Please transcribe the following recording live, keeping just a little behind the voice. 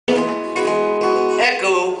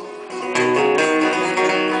echo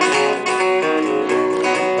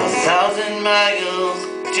 1,000 miles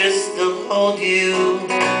just to hold you.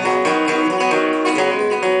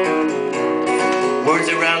 Words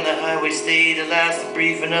around the highway stay to last a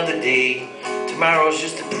brief another day. Tomorrow's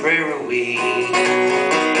just a prayer away.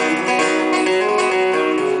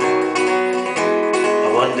 I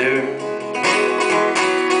wonder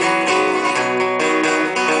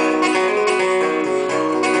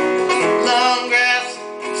long grass,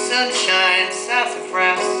 sunshine,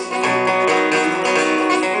 sassafras,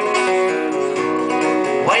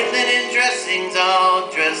 white linen dressings all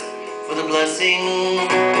dressed for the blessing.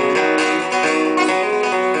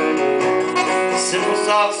 Simple,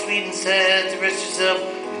 soft, sweet and sad to rest yourself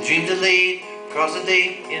in dreams delayed across a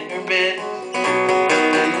day in her bed.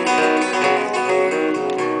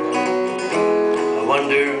 I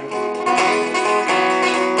wonder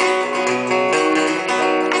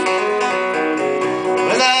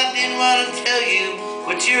well, I didn't want to tell you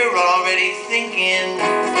what you're already thinking.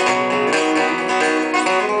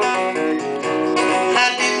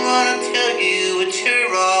 I didn't want to tell you what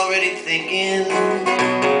you're already thinking.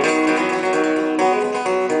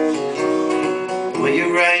 Well,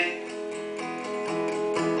 you're right,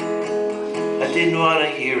 I didn't want to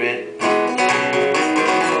hear it.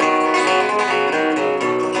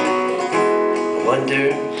 I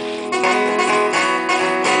wonder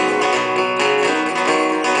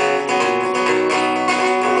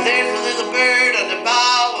there's a little bird on the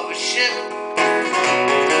bow of a ship.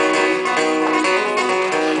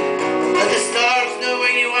 Let the stars know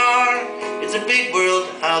where you are, it's a big world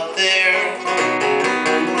out there.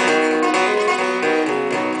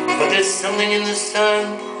 There's something in the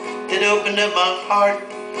sun that opened up my heart,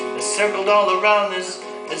 that circled all around us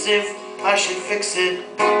as if I should fix it.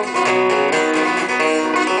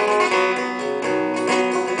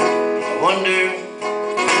 I wonder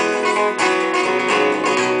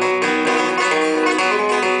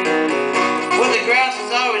well, the grass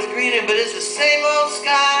is always greener, but it's the same old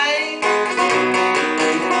sky.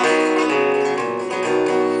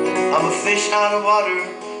 I'm a fish out of water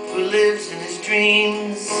who lives in his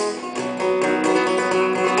dreams.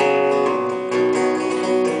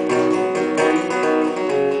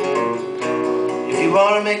 If you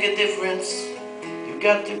want to make a difference, you've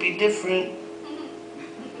got to be different.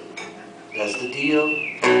 That's the deal.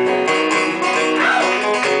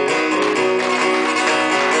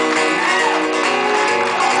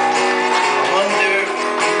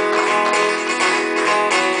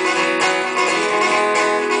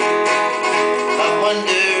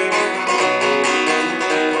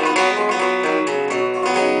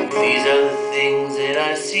 These are the things that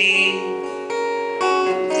I see.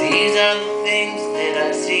 These are the things that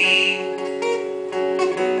I see.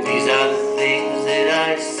 These are the things that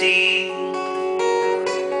I see.